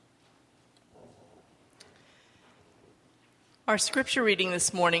Our scripture reading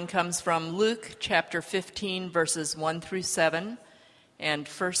this morning comes from Luke chapter 15, verses 1 through 7, and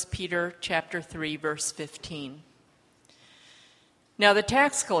 1 Peter chapter 3, verse 15. Now the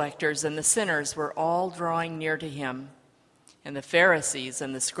tax collectors and the sinners were all drawing near to him, and the Pharisees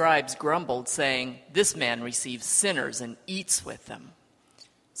and the scribes grumbled, saying, "This man receives sinners and eats with them."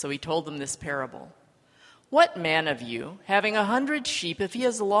 So he told them this parable. What man of you, having 100 sheep, if he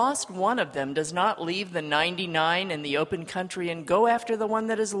has lost one of them, does not leave the 99 in the open country and go after the one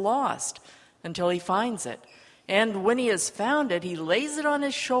that is lost until he finds it? And when he has found it, he lays it on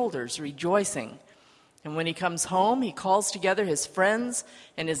his shoulders, rejoicing. And when he comes home, he calls together his friends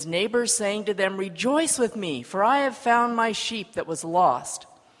and his neighbors, saying to them, "Rejoice with me, for I have found my sheep that was lost."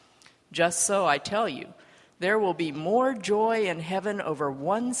 Just so, I tell you, there will be more joy in heaven over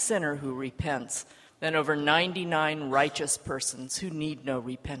one sinner who repents than over 99 righteous persons who need no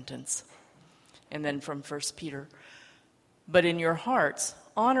repentance. And then from 1 Peter, "But in your hearts,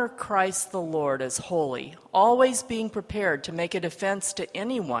 honor Christ the Lord as holy, always being prepared to make a defense to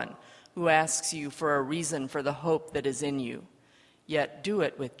anyone who asks you for a reason for the hope that is in you. Yet do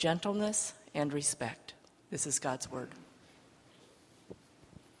it with gentleness and respect." This is God's word.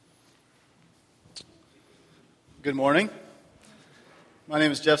 Good morning. My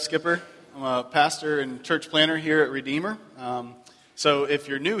name is Jeff Skipper. I'm a pastor and church planner here at Redeemer. So if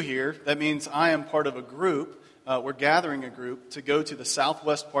you're new here, that means I am part of a group. We're gathering a group to go to the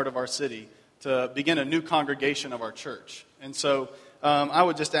southwest part of our city to begin a new congregation of our church. And so I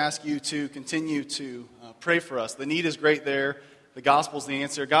would just ask you to continue to pray for us. The need is great there. The gospel's the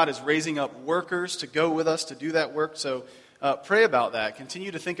answer. God is raising up workers to go with us to do that work. So pray about that.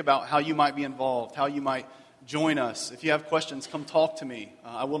 Continue to think about how you might be involved, how you might join us. If you have questions, come talk to me.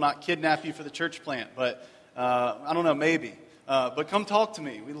 I will not kidnap you for the church plant, but I don't know, maybe. But come talk to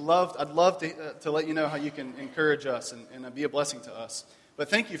me. I'd love to let you know how you can encourage us and be a blessing to us. But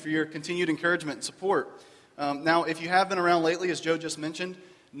thank you for your continued encouragement and support. Now, if you have been around lately, as Joe just mentioned,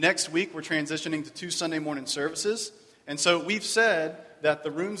 next week we're transitioning to 2 Sunday morning services. And so we've said that the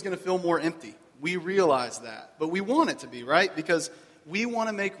room's going to feel more empty. We realize that. But we want it to be, right? Because we want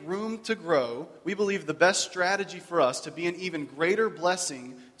to make room to grow. We believe the best strategy for us to be an even greater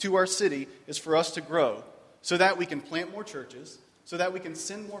blessing to our city is for us to grow so that we can plant more churches, so that we can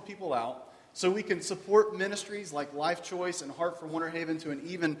send more people out, so we can support ministries like Life Choice and Heart for Winter Haven to an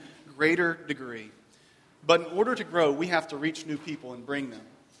even greater degree. But in order to grow, we have to reach new people and bring them.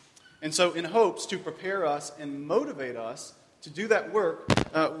 And so in hopes to prepare us and motivate us to do that work,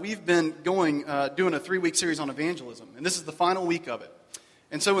 we've been doing a 3-week series on evangelism, and this is the final week of it.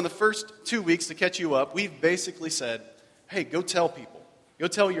 And so in the first 2 weeks, to catch you up, we've basically said, hey, go tell people. Go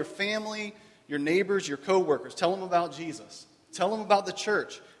tell your family, your neighbors, your coworkers. Tell them about Jesus. Tell them about the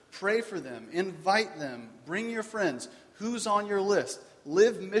church. Pray for them. Invite them. Bring your friends. Who's on your list?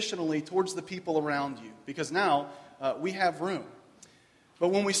 Live missionally towards the people around you, because now we have room. But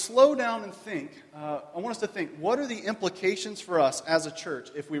when we slow down and think, I want us to think, what are the implications for us as a church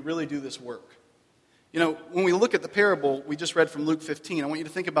if we really do this work? You know, when we look at the parable we just read from Luke 15, I want you to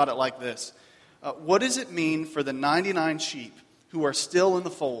think about it like this. What does it mean for the 99 sheep who are still in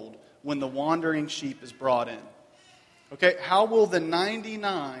the fold when the wandering sheep is brought in? Okay, how will the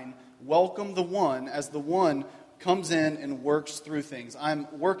 99 welcome the one as the one comes in and works through things? I'm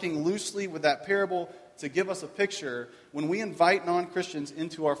working loosely with that parable to give us a picture. When we invite non-Christians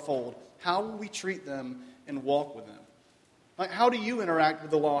into our fold, how will we treat them and walk with them? Like, how do you interact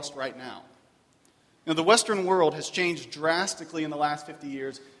with the lost right now? You know, the Western world has changed drastically in the last 50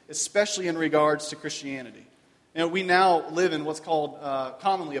 years, especially in regards to Christianity. You know, we now live in what's called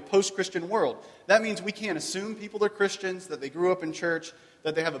commonly a post-Christian world. That means we can't assume people are Christians, that they grew up in church,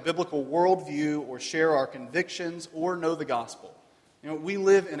 that they have a biblical worldview or share our convictions or know the gospel. You know, we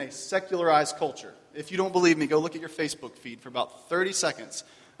live in a secularized culture. If you don't believe me, go look at your Facebook feed for about 30 seconds,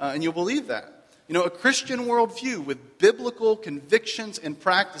 and you'll believe that. You know, a Christian worldview with biblical convictions and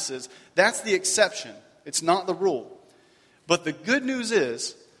practices, that's the exception. It's not the rule. But the good news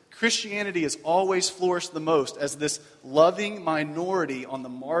is, Christianity has always flourished the most as this loving minority on the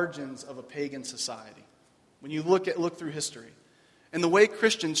margins of a pagan society. When you look through history. And the way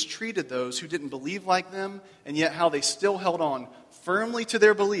Christians treated those who didn't believe like them, and yet how they still held on firmly to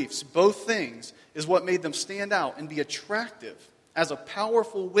their beliefs, both things, is what made them stand out and be attractive as a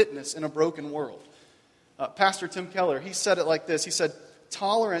powerful witness in a broken world. Pastor Tim Keller, he said it like this. He said,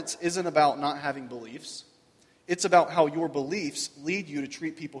 tolerance isn't about not having beliefs. It's about how your beliefs lead you to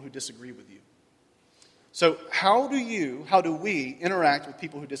treat people who disagree with you. So how do we interact with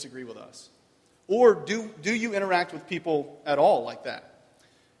people who disagree with us? Or do you interact with people at all like that?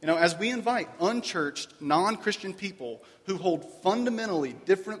 As we invite unchurched, non-Christian people who hold fundamentally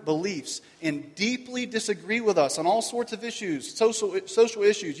different beliefs and deeply disagree with us on all sorts of issues, social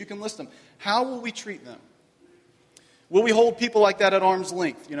issues, you can list them, how will we treat them? Will we hold people like that at arm's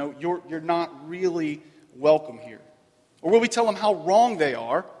length? You're not really welcome here. Or will we tell them how wrong they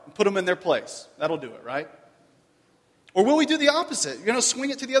are and put them in their place? That'll do it, right? Or will we do the opposite? Swing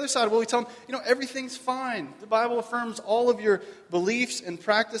it to the other side. Will we tell them, everything's fine. The Bible affirms all of your beliefs and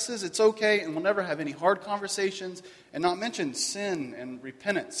practices. It's okay, and we'll never have any hard conversations, and not mention sin and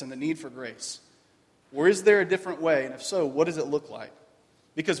repentance and the need for grace. Or is there a different way? And if so, what does it look like?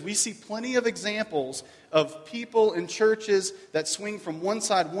 Because we see plenty of examples of people in churches that swing from one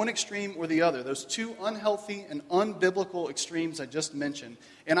side, one extreme or the other. Those two unhealthy and unbiblical extremes I just mentioned.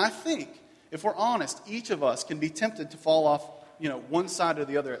 And I think, if we're honest, each of us can be tempted to fall off, one side or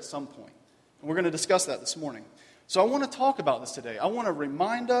the other at some point. And we're going to discuss that this morning. So I want to talk about this today. I want to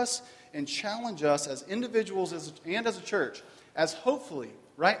remind us and challenge us as individuals and as a church, as hopefully,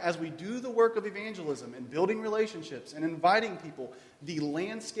 right, as we do the work of evangelism and building relationships and inviting people, the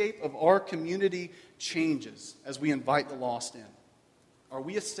landscape of our community changes as we invite the lost in. Are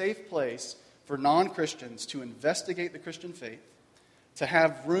we a safe place for non-Christians to investigate the Christian faith, to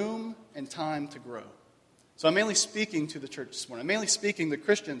have room and time to grow? So I'm mainly speaking to the church this morning. I'm mainly speaking to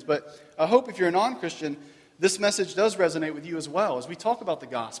Christians, but I hope if you're a non-Christian, this message does resonate with you as well as we talk about the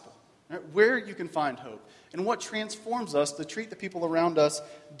gospel, right? Where you can find hope and what transforms us to treat the people around us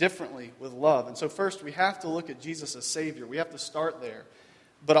differently with love. And so first, we have to look at Jesus as Savior. We have to start there.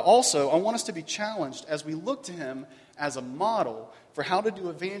 But also, I want us to be challenged as we look to Him as a model for how to do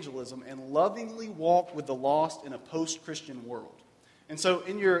evangelism and lovingly walk with the lost in a post-Christian world. And so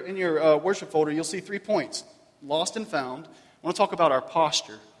in your worship folder, you'll see 3 points. Lost and found. I want to talk about our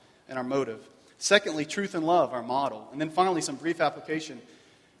posture and our motive. Secondly, truth and love, our model. And then finally, some brief application,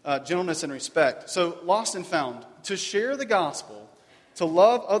 gentleness and respect. So lost and found. To share the gospel, to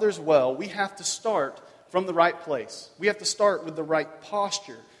love others well, we have to start from the right place. We have to start with the right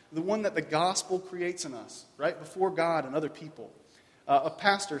posture, the one that the gospel creates in us, right, before God and other people. A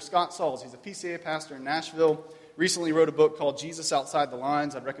pastor, Scott Sauls, he's a PCA pastor in Nashville, recently wrote a book called Jesus Outside the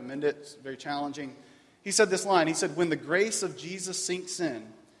Lines. I'd recommend it. It's very challenging. He said this line. He said, when the grace of Jesus sinks in,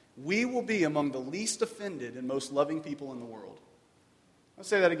 we will be among the least offended and most loving people in the world. I'll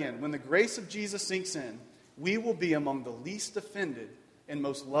say that again. When the grace of Jesus sinks in, we will be among the least offended and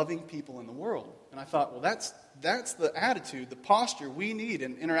most loving people in the world. And I thought, well, that's the attitude, the posture we need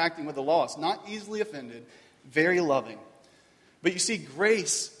in interacting with the lost. Not easily offended, very loving. But you see,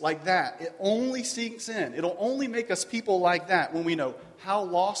 grace like that, it only sinks in. It'll only make us people like that when we know how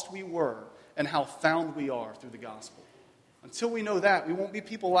lost we were and how found we are through the gospel. Until we know that, we won't be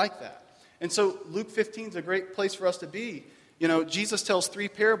people like that. And so Luke 15 is a great place for us to be. Jesus tells 3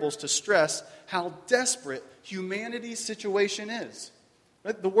 parables to stress how desperate humanity's situation is.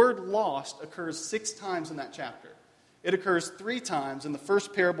 Right? The word lost occurs 6 times in that chapter. It occurs 3 times in the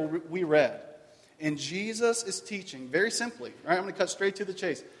first parable we read. And Jesus is teaching, very simply, right? I'm going to cut straight to the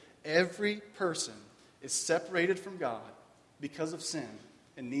chase. Every person is separated from God because of sin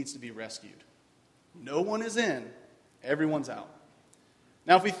and needs to be rescued. No one is in, everyone's out.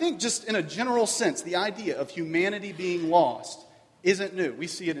 Now, if we think just in a general sense, the idea of humanity being lost isn't new. We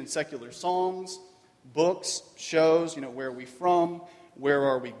see it in secular songs, books, shows, where are we from? Where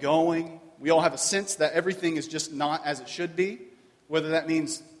are we going? We all have a sense that everything is just not as it should be, whether that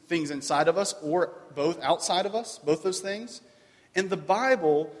means things inside of us or both outside of us, both those things. And the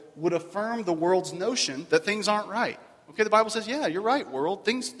Bible would affirm the world's notion that things aren't right. Okay, the Bible says, yeah, you're right, world.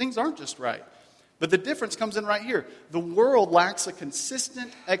 Things aren't just right. But the difference comes in right here. The world lacks a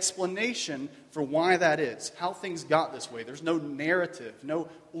consistent explanation for why that is, how things got this way. There's no narrative, no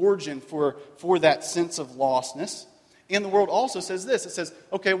origin for that sense of lostness. And the world also says this. It says,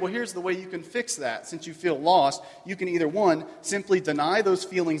 okay, well, here's the way you can fix that. Since you feel lost, you can either, 1, simply deny those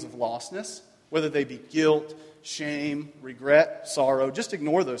feelings of lostness, whether they be guilt, shame, regret, sorrow. Just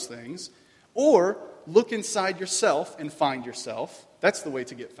ignore those things. Or look inside yourself and find yourself. That's the way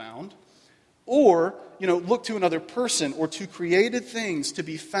to get found. Or, look to another person or to created things to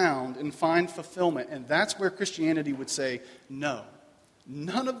be found and find fulfillment. And that's where Christianity would say, no.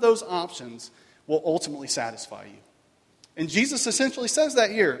 None of those options will ultimately satisfy you. And Jesus essentially says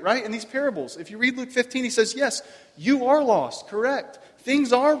that here, right, in these parables. If you read Luke 15, he says, yes, you are lost, correct.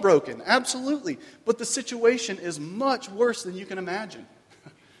 Things are broken, absolutely. But the situation is much worse than you can imagine.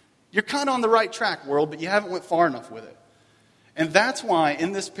 You're kind of on the right track, world, but you haven't went far enough with it. And that's why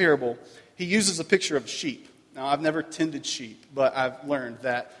in this parable, he uses a picture of sheep. Now, I've never tended sheep, but I've learned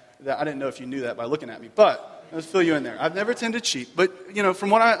that I didn't know if you knew that by looking at me. But Let's fill you in there. I've never tended sheep, but, from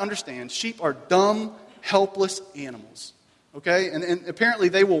what I understand, sheep are dumb, helpless animals. Okay? And apparently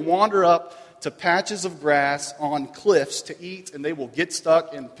they will wander up to patches of grass on cliffs to eat, and they will get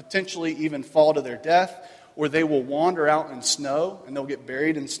stuck and potentially even fall to their death, or they will wander out in snow, and they'll get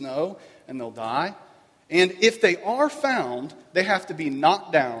buried in snow, and they'll die. And if they are found, they have to be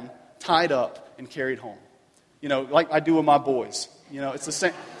knocked down, tied up, and carried home. Like I do with my boys. It's the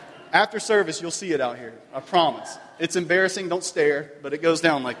same. After service, you'll see it out here. I promise. It's embarrassing. Don't stare, but it goes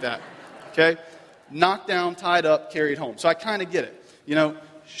down like that. Okay? Knocked down, tied up, carried home. So I kind of get it.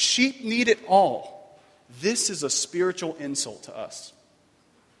 Sheep need it all. This is a spiritual insult to us.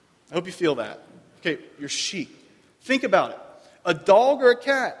 I hope you feel that. Okay, you're sheep. Think about it. A dog or a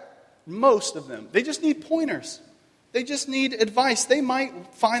cat, most of them, they just need pointers. They just need advice. They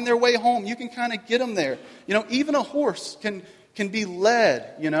might find their way home. You can kind of get them there. Even a horse can be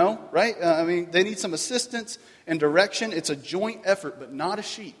led, right? They need some assistance and direction. It's a joint effort, but not a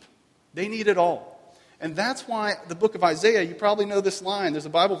sheep. They need it all. And that's why the book of Isaiah, you probably know this line. There's a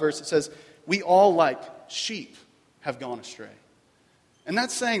Bible verse that says, we all like sheep have gone astray. And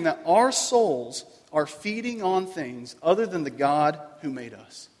that's saying that our souls are feeding on things other than the God who made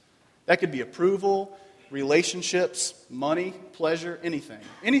us. That could be approval, relationships, money, pleasure, anything.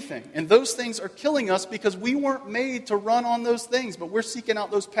 Anything. And those things are killing us because we weren't made to run on those things, but we're seeking out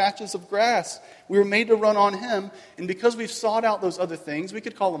those patches of grass. We were made to run on Him, and because we've sought out those other things, we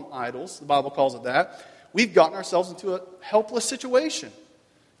could call them idols, the Bible calls it that, we've gotten ourselves into a helpless situation.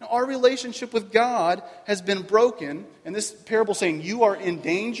 Now, our relationship with God has been broken, and this parable saying you are in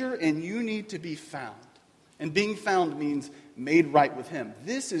danger and you need to be found. And being found means made right with Him.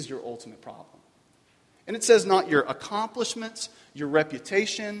 This is your ultimate problem. And it says not your accomplishments, your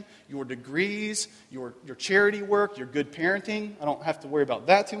reputation, your degrees, your charity work, your good parenting. I don't have to worry about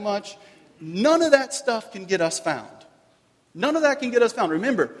that too much. None of that stuff can get us found. None of that can get us found.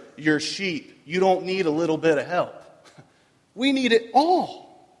 Remember, you're sheep. You don't need a little bit of help. We need it all.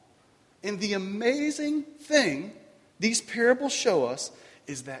 And the amazing thing these parables show us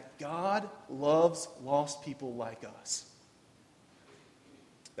is that God loves lost people like us.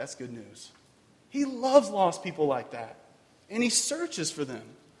 That's good news. He loves lost people like that. And He searches for them.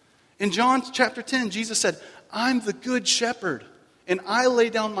 In John chapter 10, Jesus said, I'm the good shepherd, and I lay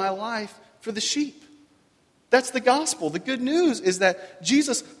down my life for the sheep. That's the gospel. The good news is that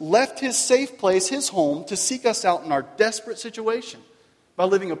Jesus left His safe place, His home, to seek us out in our desperate situation by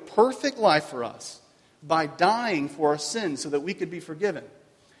living a perfect life for us, by dying for our sins so that we could be forgiven,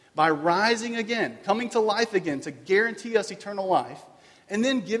 by rising again, coming to life again to guarantee us eternal life, and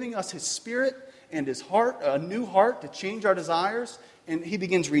then giving us His Spirit and His heart, a new heart to change our desires, and He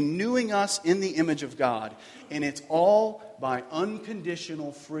begins renewing us in the image of God. And it's all by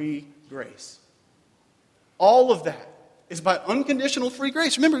unconditional free grace. All of that is by unconditional free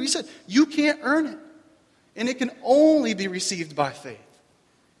grace. Remember, He said, you can't earn it. And it can only be received by faith.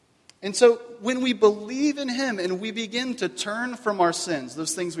 And so when we believe in Him and we begin to turn from our sins,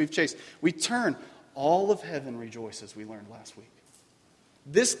 those things we've chased, we turn, all of heaven rejoices, we learned last week.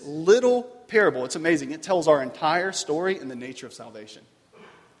 This little parable, it's amazing. It tells our entire story and the nature of salvation.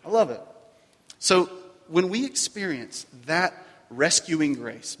 I love it. So when we experience that rescuing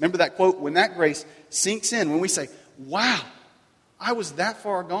grace, remember that quote, when that grace sinks in, when we say, wow, I was that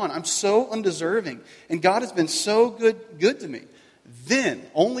far gone. I'm so undeserving. And God has been so good to me. Then,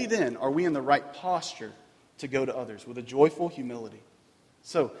 only then, are we in the right posture to go to others with a joyful humility.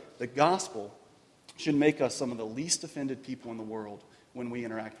 So the gospel should make us some of the least offended people in the world when we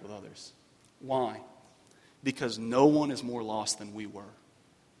interact with others. Why? Because no one is more lost than we were.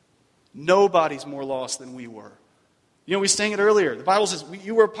 Nobody's more lost than we were. We sang it earlier. The Bible says,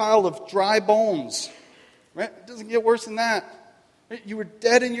 you were a pile of dry bones. Right? It doesn't get worse than that. Right? You were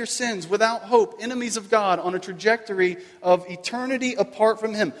dead in your sins, without hope, enemies of God, on a trajectory of eternity apart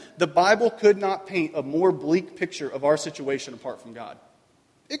from Him. The Bible could not paint a more bleak picture of our situation apart from God.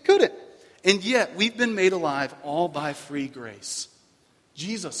 It couldn't. And yet, we've been made alive all by free grace.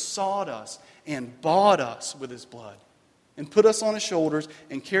 Jesus sought us and bought us with His blood and put us on His shoulders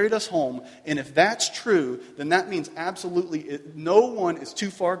and carried us home. And if that's true, then that means absolutely no one is too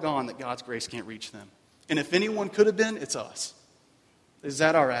far gone that God's grace can't reach them. And if anyone could have been, it's us. Is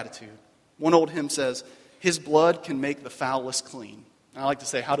that our attitude? One old hymn says, His blood can make the foulest clean. And I like to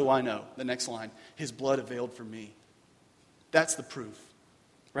say, how do I know? The next line, His blood availed for me. That's the proof,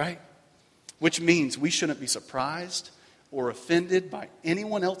 right? Which means we shouldn't be surprised or offended by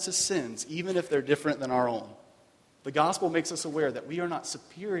anyone else's sins, even if they're different than our own. The gospel makes us aware that we are not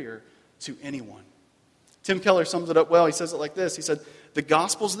superior to anyone. Tim Keller sums it up well. He says it like this. He said, the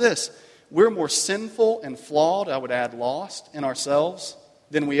gospel's this. we're more sinful and flawed, I would add lost, in ourselves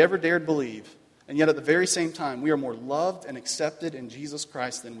than we ever dared believe. And yet at the very same time, we are more loved and accepted in Jesus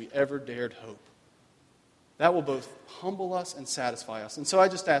Christ than we ever dared hope. That will both humble us and satisfy us. And so I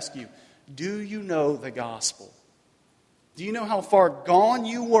just ask you, do you know the gospel? Do you know how far gone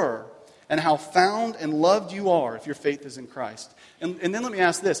you were and how found and loved you are if your faith is in Christ? And then let me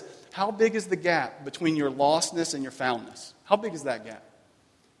ask this. How big is the gap between your lostness and your foundness? How big is that gap?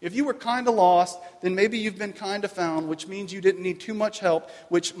 If you were kind of lost, then maybe you've been kind of found, which means you didn't need too much help,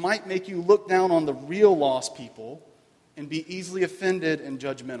 which might make you look down on the real lost people and be easily offended and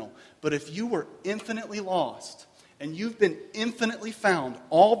judgmental. But if you were infinitely lost and you've been infinitely found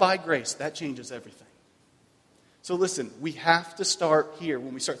all by grace, that changes everything. So listen, we have to start here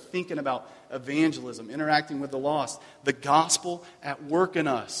when we start thinking about evangelism, interacting with the lost, the gospel at work in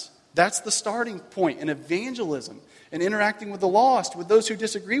us. That's the starting point in evangelism and interacting with the lost, with those who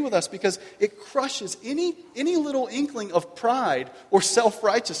disagree with us, because it crushes any little inkling of pride or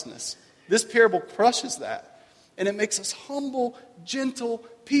self-righteousness. This parable crushes that. And it makes us humble, gentle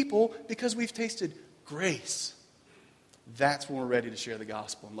people because we've tasted grace. That's when we're ready to share the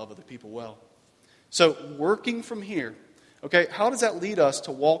gospel and love other people well. So, working from here, okay, how does that lead us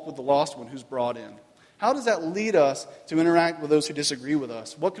to walk with the lost one who's brought in? How does that lead us to interact with those who disagree with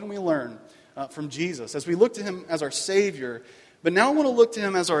us? What can we learn from Jesus as we look to him as our Savior? But now I want to look to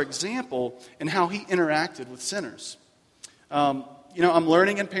him as our example in how he interacted with sinners. I'm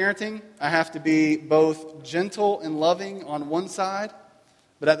learning in parenting. I have to be both gentle and loving on one side,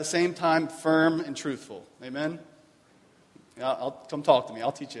 but at the same time firm and truthful. Amen? Come talk to me.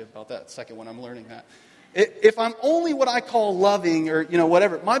 I'll teach you about that second one. I'm learning that. If I'm only what I call loving or,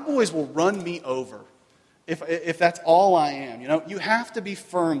 whatever, my boys will run me over if that's all I am. You have to be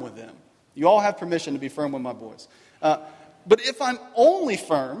firm with them. You all have permission to be firm with my boys. But if I'm only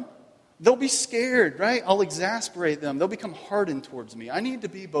firm, they'll be scared, right? I'll exasperate them. They'll become hardened towards me. I need to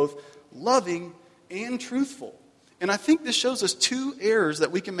be both loving and truthful. And I think this shows us two errors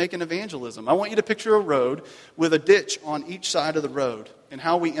that we can make in evangelism. I want you to picture a road with a ditch on each side of the road and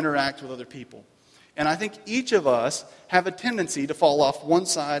how we interact with other people. And I think each of us have a tendency to fall off one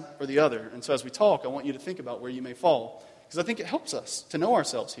side or the other. And so as we talk, I want you to think about where you may fall, because I think it helps us to know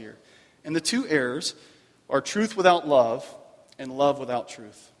ourselves here. And the two errors are truth without love and love without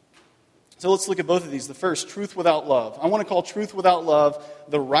truth. So let's look at both of these. The first, truth without love. I want to call truth without love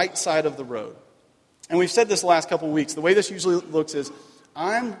the right side of the road. And we've said this the last couple of weeks. The way this usually looks is,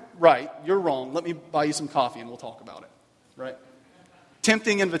 I'm right, you're wrong, let me buy you some coffee and we'll talk about it. Right?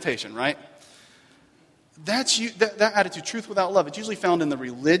 Tempting invitation, right? That attitude, truth without love, it's usually found in the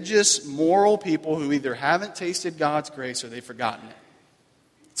religious, moral people who either haven't tasted God's grace or they've forgotten it.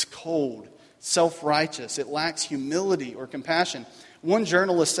 It's cold, self-righteous, it lacks humility or compassion. One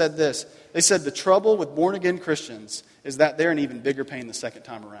journalist said this. They said the trouble with born-again Christians is that they're in even bigger pain the second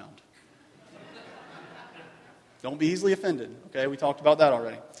time around. Don't be easily offended, okay? We talked about that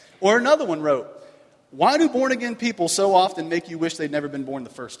already. Or another one wrote, why do born-again people so often make you wish they'd never been born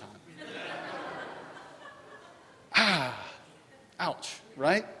the first time? Ouch,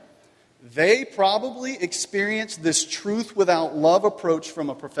 right? They probably experienced this truth without love approach from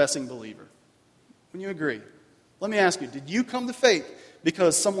a professing believer. Wouldn't you agree? Let me ask you, did you come to faith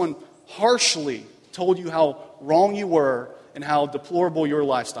because someone harshly told you how wrong you were and how deplorable your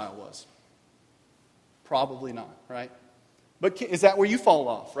lifestyle was? Probably not, right? But is that where you fall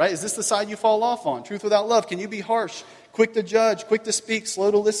off, right? Is this the side you fall off on? Truth without love. Can you be harsh, quick to judge, quick to speak, slow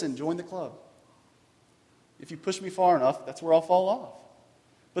to listen? Join the club. If you push me far enough, that's where I'll fall off.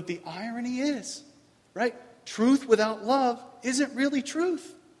 But the irony is, right? Truth without love isn't really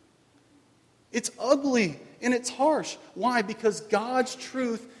truth. It's ugly and it's harsh. Why? Because God's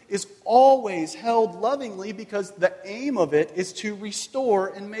truth is always held lovingly, because the aim of it is to restore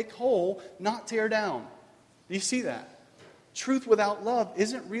and make whole, not tear down. Do you see that? Truth without love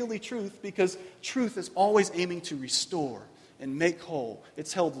isn't really truth, because truth is always aiming to restore and make whole.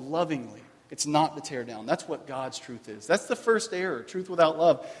 It's held lovingly. It's not to tear down. That's what God's truth is. That's the first error, truth without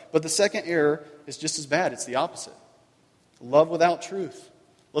love. But the second error is just as bad. It's the opposite. Love without truth.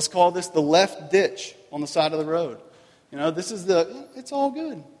 Let's call this the left ditch on the side of the road. This is it's all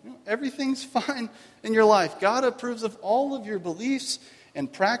good. Everything's fine in your life. God approves of all of your beliefs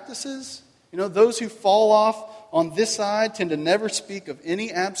and practices. Those who fall off on this side tend to never speak of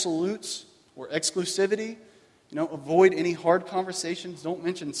any absolutes or exclusivity. Avoid any hard conversations. Don't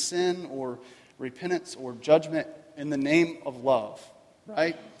mention sin or repentance or judgment in the name of love,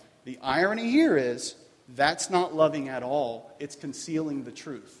 right? The irony here is that's not loving at all. It's concealing the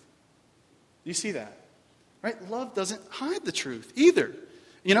truth. Do you see that? Right? Love doesn't hide the truth either.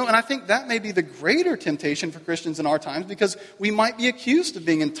 And I think that may be the greater temptation for Christians in our times, because we might be accused of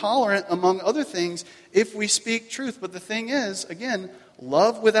being intolerant, among other things, if we speak truth. But the thing is, again,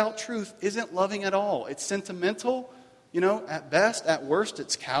 love without truth isn't loving at all. It's sentimental, at best. At worst,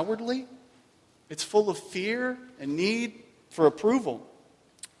 it's cowardly. It's full of fear and need for approval.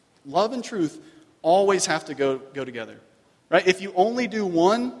 Love and truth always have to go together. Right? If you only do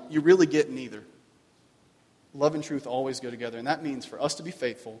one, you really get neither. Love and truth always go together. And that means for us to be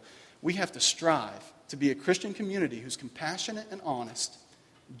faithful, we have to strive to be a Christian community who's compassionate and honest,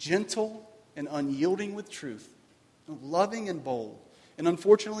 gentle and unyielding with truth, loving and bold. And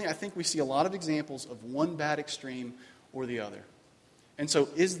unfortunately, I think we see a lot of examples of one bad extreme or the other. And so,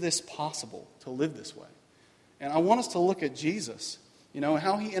 is this possible to live this way? And I want us to look at Jesus,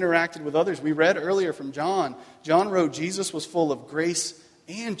 how he interacted with others. We read earlier from John. John wrote, Jesus was full of grace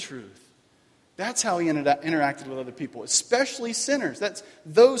and truth. That's how he interacted with other people, especially sinners. That's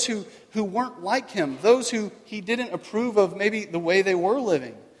those who weren't like him, those who he didn't approve of maybe the way they were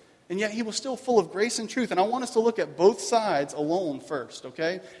living. And yet he was still full of grace and truth. And I want us to look at both sides alone first,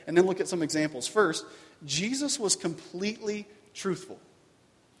 okay? And then look at some examples. First, Jesus was completely truthful.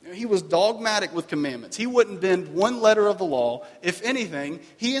 He was dogmatic with commandments. He wouldn't bend one letter of the law. If anything,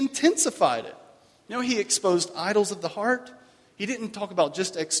 he intensified it. He exposed idols of the heart. He didn't talk about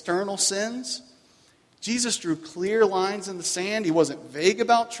just external sins. Jesus drew clear lines in the sand. He wasn't vague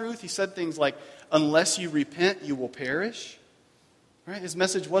about truth. He said things like, unless you repent, you will perish. Right? His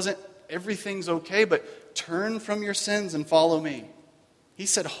message wasn't everything's okay, but turn from your sins and follow me. He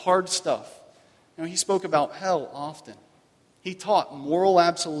said hard stuff. He spoke about hell often. He taught moral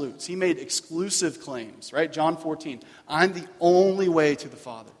absolutes. He made exclusive claims. Right? John 14, I'm the only way to the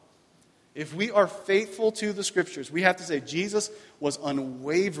Father. If we are faithful to the Scriptures, we have to say Jesus was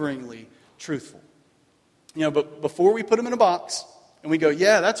unwaveringly truthful. But before we put him in a box and we go,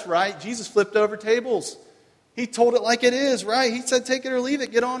 yeah, that's right, Jesus flipped over tables. He told it like it is, right? He said take it or leave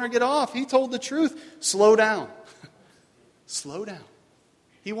it, get on or get off. He told the truth. Slow down. Slow down.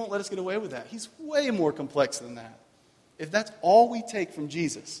 He won't let us get away with that. He's way more complex than that. If that's all we take from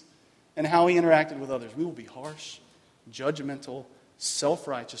Jesus and how he interacted with others, we will be harsh, judgmental,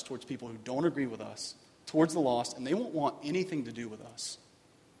 self-righteous towards people who don't agree with us, towards the lost, and they won't want anything to do with us.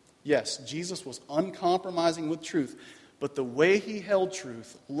 Yes, Jesus was uncompromising with truth, but the way he held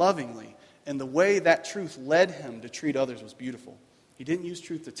truth lovingly and the way that truth led him to treat others was beautiful. He didn't use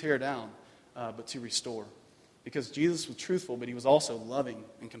truth to tear down, but to restore. Because Jesus was truthful, but he was also loving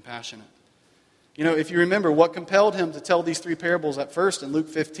and compassionate. If you remember, what compelled him to tell these three parables at first in Luke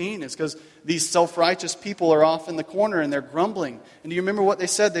 15 is because these self-righteous people are off in the corner and they're grumbling. And do you remember what they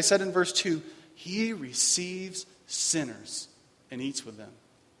said? They said in verse 2, he receives sinners and eats with them.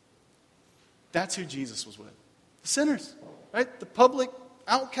 That's who Jesus was with. The sinners, right? The public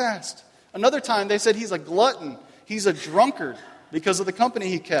outcast. Another time they said he's a glutton. He's a drunkard because of the company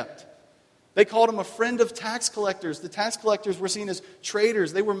he kept. They called him a friend of tax collectors. The tax collectors were seen as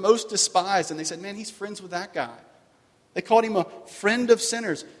traitors. They were most despised. And they said, man, he's friends with that guy. They called him a friend of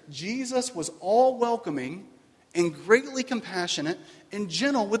sinners. Jesus was all welcoming and greatly compassionate and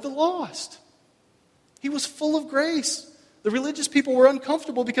gentle with the lost. He was full of grace. The religious people were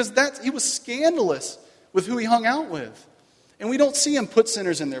uncomfortable because he was scandalous with who he hung out with. And we don't see him put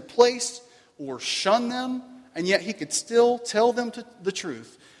sinners in their place or shun them. And yet he could still tell them the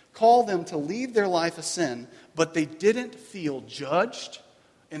truth. Call them to leave their life of sin, but they didn't feel judged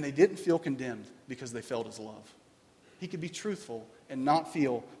and they didn't feel condemned because they felt his love. He could be truthful and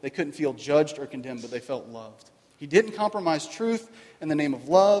they couldn't feel judged or condemned, but they felt loved. He didn't compromise truth in the name of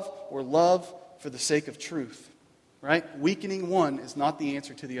love or love for the sake of truth. Right? Weakening one is not the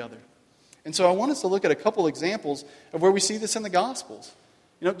answer to the other. And so I want us to look at a couple examples of where we see this in the Gospels.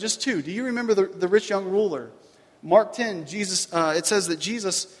 Just two. Do you remember the rich young ruler? Mark 10, it says that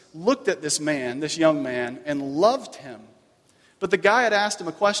Jesus looked at this young man, and loved him. But the guy had asked him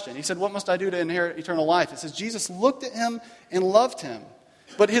a question. He said, what must I do to inherit eternal life? It says Jesus looked at him and loved him.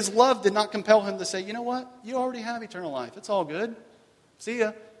 But his love did not compel him to say, you know what? You already have eternal life. It's all good. See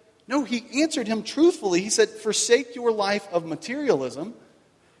ya. No, he answered him truthfully. He said, forsake your life of materialism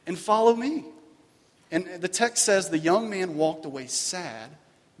and follow me. And the text says the young man walked away sad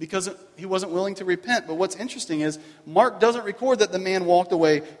because he wasn't willing to repent. But what's interesting is Mark doesn't record that the man walked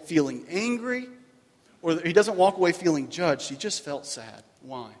away feeling angry, or he doesn't walk away feeling judged. He just felt sad.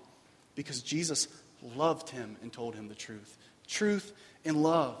 Why? Because Jesus loved him and told him the truth. Truth and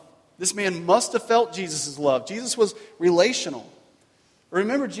love. This man must have felt Jesus' love. Jesus was relational.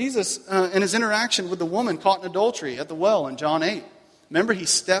 Remember Jesus in his interaction with the woman caught in adultery at the well in John 8. Remember, he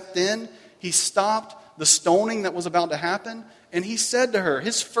stepped in, he stopped the stoning that was about to happen. And he said to her,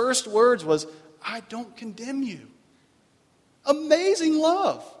 his first words was, I don't condemn you. Amazing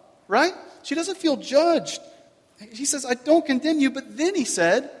love, right? She doesn't feel judged. He says, I don't condemn you. But then he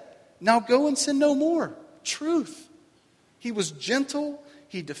said, now go and sin no more. Truth. He was gentle.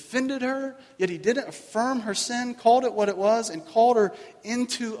 He defended her, yet he didn't affirm her sin, called it what it was, and called her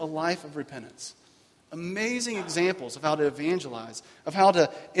into a life of repentance. Amazing examples of how to evangelize, of how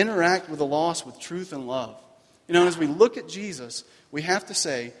to interact with the lost with truth and love. You know, as we look at Jesus, we have to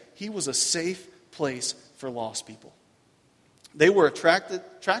say he was a safe place for lost people. They were attracted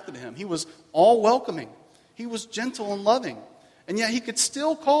to him. He was all welcoming. He was gentle and loving. And yet he could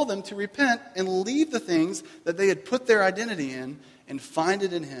still call them to repent and leave the things that they had put their identity in and find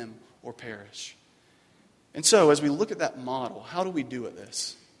it in him or perish. And so, as we look at that model, how do we do at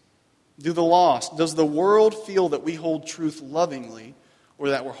this? Does the world feel that we hold truth lovingly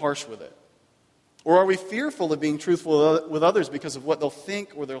or that we're harsh with it? Or are we fearful of being truthful with others because of what they'll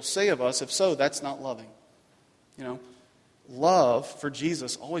think or they'll say of us? If so, that's not loving. You know, love for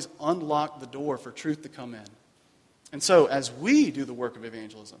Jesus always unlocked the door for truth to come in. And so, as we do the work of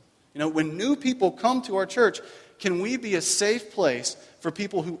evangelism, you know, when new people come to our church, can we be a safe place for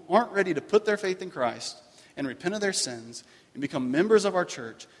people who aren't ready to put their faith in Christ and repent of their sins and become members of our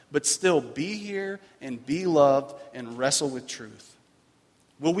church, but still be here and be loved and wrestle with truth?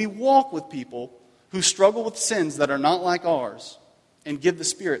 Will we walk with people who struggle with sins that are not like ours and give the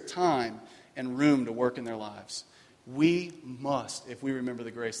Spirit time and room to work in their lives? We must, if we remember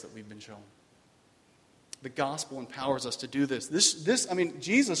the grace that we've been shown. The gospel empowers us to do this.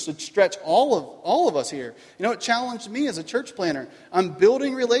 Jesus should stretch all of us here. You know, it challenged me as a church planner. I'm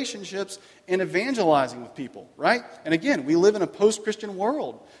building relationships and evangelizing with people, right? And again, we live in a post-Christian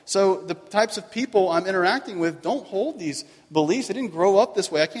world. So the types of people I'm interacting with don't hold these beliefs. I didn't grow up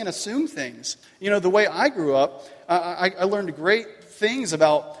this way. I can't assume things. You know, the way I grew up, I learned great things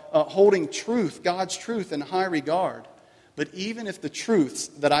about holding truth, God's truth, in high regard. But even if the truths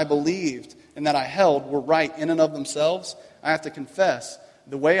that I believed and that I held were right in and of themselves, I have to confess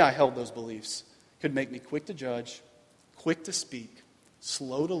the way I held those beliefs could make me quick to judge, quick to speak,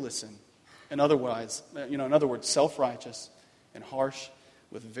 slow to listen, and in other words, self-righteous and harsh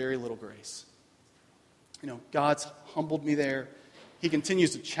with very little grace. You know, God's humbled me there. He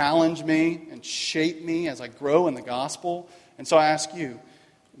continues to challenge me and shape me as I grow in the gospel. And so I ask you,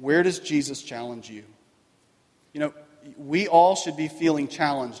 where does Jesus challenge you? You know, we all should be feeling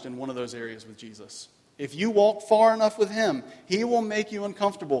challenged in one of those areas with Jesus. If you walk far enough with him, he will make you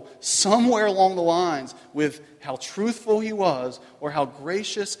uncomfortable somewhere along the lines with how truthful he was or how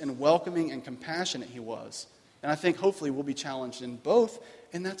gracious and welcoming and compassionate he was. And I think hopefully we'll be challenged in both,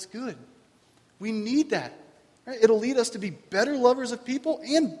 and that's good. We need that. Right? It'll lead us to be better lovers of people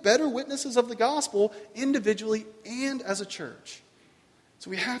and better witnesses of the gospel individually and as a church.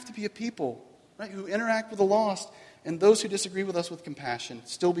 So we have to be a people, right, who interact with the lost and those who disagree with us with compassion,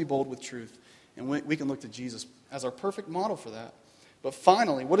 still be bold with truth. And we can look to Jesus as our perfect model for that. But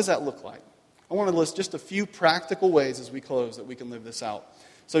finally, what does that look like? I want to list just a few practical ways as we close that we can live this out.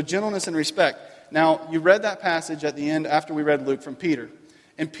 So gentleness and respect. Now, you read that passage at the end after we read Luke from Peter.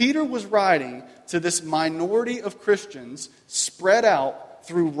 And Peter was writing to this minority of Christians spread out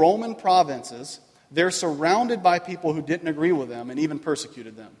through Roman provinces. They're surrounded by people who didn't agree with them and even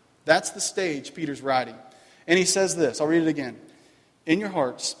persecuted them. That's the stage Peter's writing. And he says this, I'll read it again. In your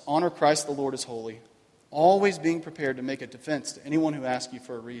hearts, honor Christ the Lord as holy, always being prepared to make a defense to anyone who asks you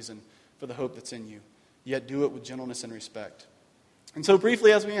for a reason for the hope that's in you, yet do it with gentleness and respect. And so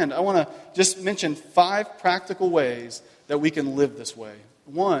briefly as we end, I want to just mention 5 practical ways that we can live this way.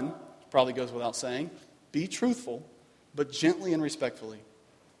 One, probably goes without saying, be truthful, but gently and respectfully.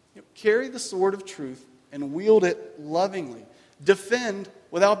 Carry the sword of truth and wield it lovingly. Defend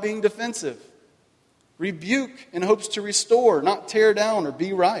without being defensive. Rebuke in hopes to restore, not tear down or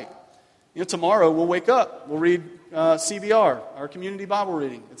be right. You know, tomorrow we'll wake up. We'll read CBR, our community Bible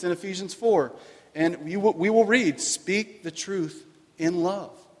reading. It's in Ephesians 4. And we will read, speak the truth in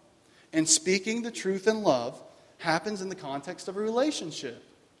love. And speaking the truth in love happens in the context of a relationship.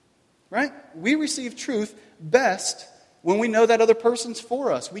 Right? We receive truth best when we know that other person's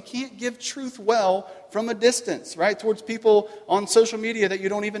for us. We can't give truth well from a distance, right? Towards people on social media that you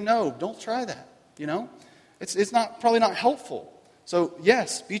don't even know. Don't try that. You know, it's probably not helpful. So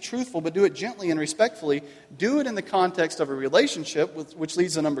yes, be truthful, but do it gently and respectfully. Do it in the context of a relationship, which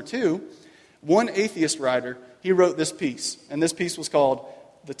leads to number 2. One atheist writer, he wrote this piece, and this piece was called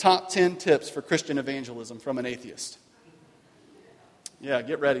 "The Top 10 Tips for Christian Evangelism from an Atheist." Yeah,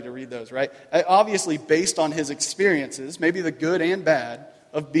 get ready to read those, right? Obviously based on his experiences, maybe the good and bad,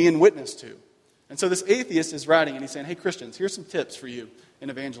 of being witnessed to. And so this atheist is writing and he's saying, hey, Christians, here's some tips for you in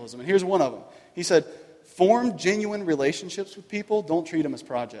evangelism. And here's one of them. He said, form genuine relationships with people. Don't treat them as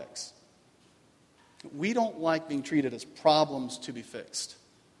projects. We don't like being treated as problems to be fixed.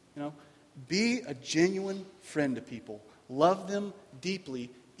 Be a genuine friend to people. Love them deeply,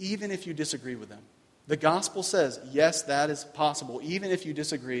 even if you disagree with them. The gospel says, yes, that is possible, even if you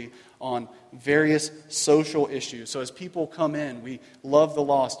disagree on various social issues. So as people come in, we love the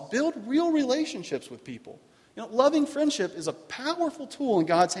lost. Build real relationships with people. Loving friendship is a powerful tool in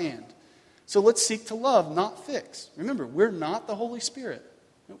God's hand. So let's seek to love, not fix. Remember, we're not the Holy Spirit.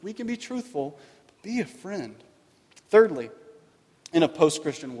 We can be truthful, but be a friend. Thirdly, in a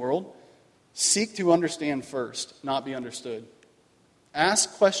post-Christian world, seek to understand first, not be understood.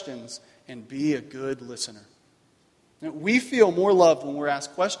 Ask questions and be a good listener. We feel more loved when we're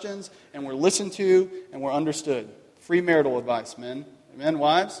asked questions and we're listened to and we're understood. Free marital advice, men. Amen,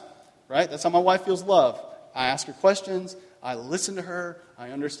 wives? Right? That's how my wife feels loved. I ask her questions. I listen to her. I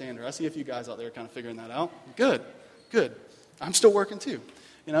understand her. I see a few guys out there kind of figuring that out. Good. I'm still working too.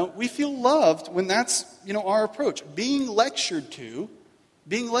 We feel loved when that's, our approach. Being lectured to,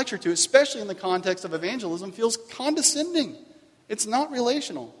 especially in the context of evangelism, feels condescending. It's not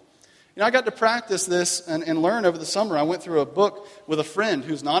relational. I got to practice this and learn over the summer. I went through a book with a friend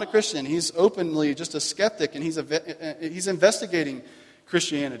who's not a Christian. He's openly just a skeptic, and he's investigating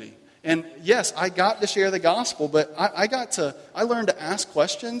Christianity. And yes, I got to share the gospel, but I learned to ask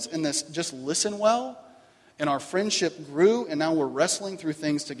questions and just listen well. And our friendship grew, and now we're wrestling through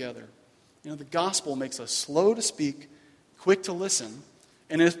things together. The gospel makes us slow to speak, quick to listen.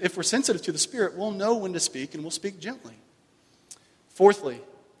 And if we're sensitive to the Spirit, we'll know when to speak, and we'll speak gently. Fourthly,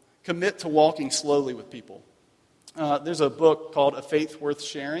 commit to walking slowly with people. There's a book called A Faith Worth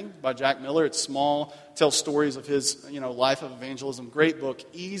Sharing by Jack Miller. It's small, tells stories of his life of evangelism. Great book,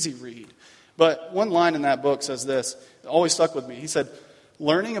 easy read. But one line in that book says this, it always stuck with me. He said,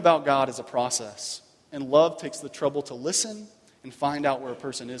 learning about God is a process, and love takes the trouble to listen and find out where a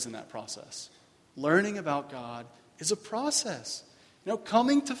person is in that process. Learning about God is a process.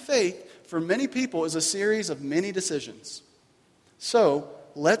 Coming to faith for many people is a series of many decisions. So,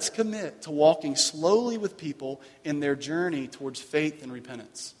 let's commit to walking slowly with people in their journey towards faith and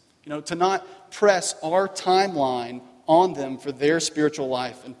repentance. To not press our timeline on them for their spiritual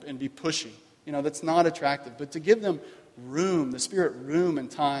life and be pushy. That's not attractive. But to give them room, the Spirit room and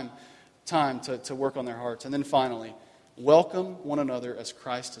time to work on their hearts. And then finally, welcome one another as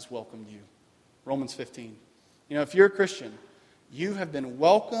Christ has welcomed you. Romans 15. If you're a Christian, you have been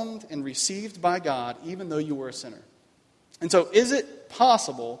welcomed and received by God even though you were a sinner. And so is it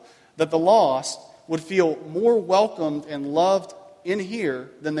possible that the lost would feel more welcomed and loved in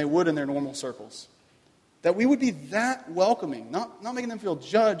here than they would in their normal circles? That we would be that welcoming, not making them feel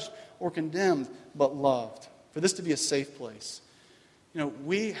judged or condemned, but loved. For this to be a safe place.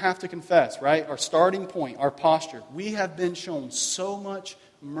 We have to confess, right? Our starting point, our posture. We have been shown so much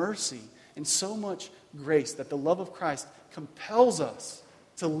mercy and so much grace that the love of Christ compels us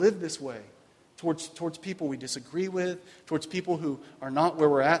to live this way. Towards people we disagree with, towards people who are not where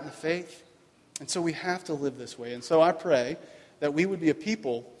we're at in the faith. And so we have to live this way. And so I pray that we would be a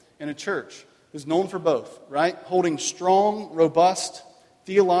people in a church who's known for both, right? Holding strong, robust,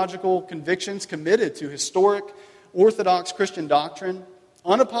 theological convictions, committed to historic, orthodox Christian doctrine,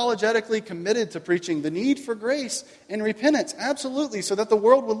 unapologetically committed to preaching the need for grace and repentance, absolutely, so that the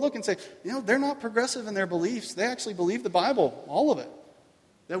world would look and say, they're not progressive in their beliefs. They actually believe the Bible, all of it.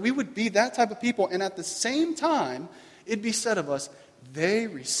 That we would be that type of people, and at the same time, it'd be said of us, they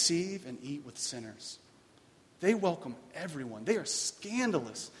receive and eat with sinners. They welcome everyone. They are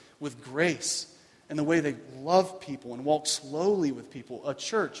scandalous with grace and the way they love people and walk slowly with people. A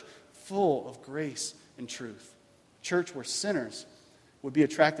church full of grace and truth. A church where sinners would be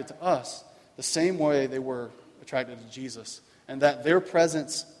attracted to us the same way they were attracted to Jesus. And that their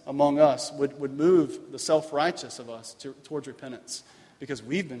presence among us would move the self-righteous of us towards repentance. Because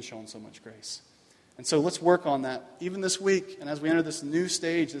we've been shown so much grace. And so let's work on that even this week and as we enter this new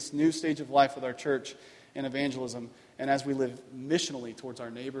stage of life with our church and evangelism, and as we live missionally towards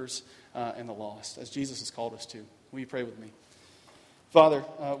our neighbors and the lost, as Jesus has called us to. Will you pray with me? Father,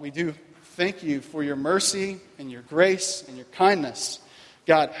 we do thank you for your mercy and your grace and your kindness.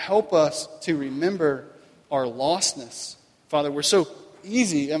 God, help us to remember our lostness. Father, we're so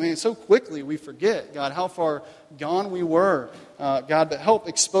so quickly we forget, God, how far gone we were. God, but help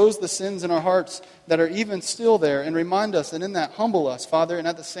expose the sins in our hearts that are even still there and remind us, and in that humble us, Father, and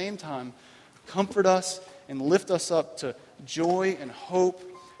at the same time comfort us and lift us up to joy and hope,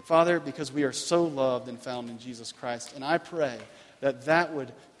 Father, because we are so loved and found in Jesus Christ. And I pray that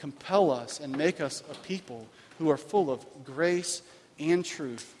would compel us and make us a people who are full of grace and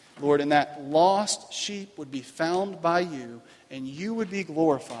truth, Lord, and that lost sheep would be found by you, and you would be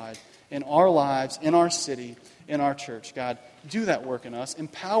glorified in our lives, in our city, in our church. God, do that work in us.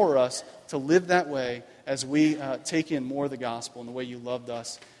 Empower us to live that way as we take in more of the gospel and the way you loved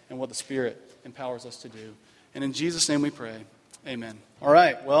us and what the Spirit empowers us to do. And in Jesus' name we pray. Amen. All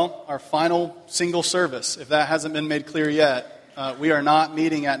right, well, our final single service, if that hasn't been made clear yet, we are not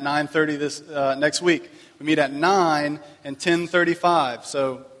meeting at 9:30 this next week. We meet at 9 and 10:35.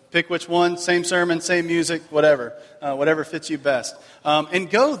 So pick which one, same sermon, same music, whatever fits you best. And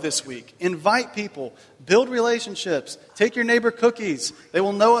go this week. Invite people. Build relationships. Take your neighbor cookies. They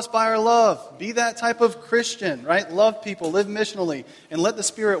will know us by our love. Be that type of Christian, right? Love people. Live missionally. And let the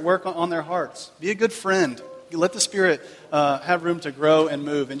Spirit work on their hearts. Be a good friend. Let the Spirit have room to grow and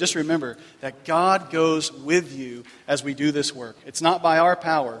move. And just remember that God goes with you as we do this work. It's not by our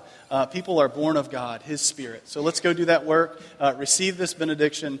power. People are born of God, His Spirit. So let's go do that work. Receive this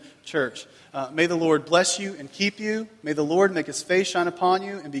benediction, church. May the Lord bless you and keep you. May the Lord make His face shine upon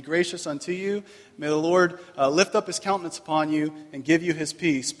you and be gracious unto you. May the Lord lift up His countenance upon you and give you His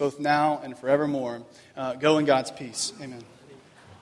peace, both now and forevermore. Go in God's peace. Amen.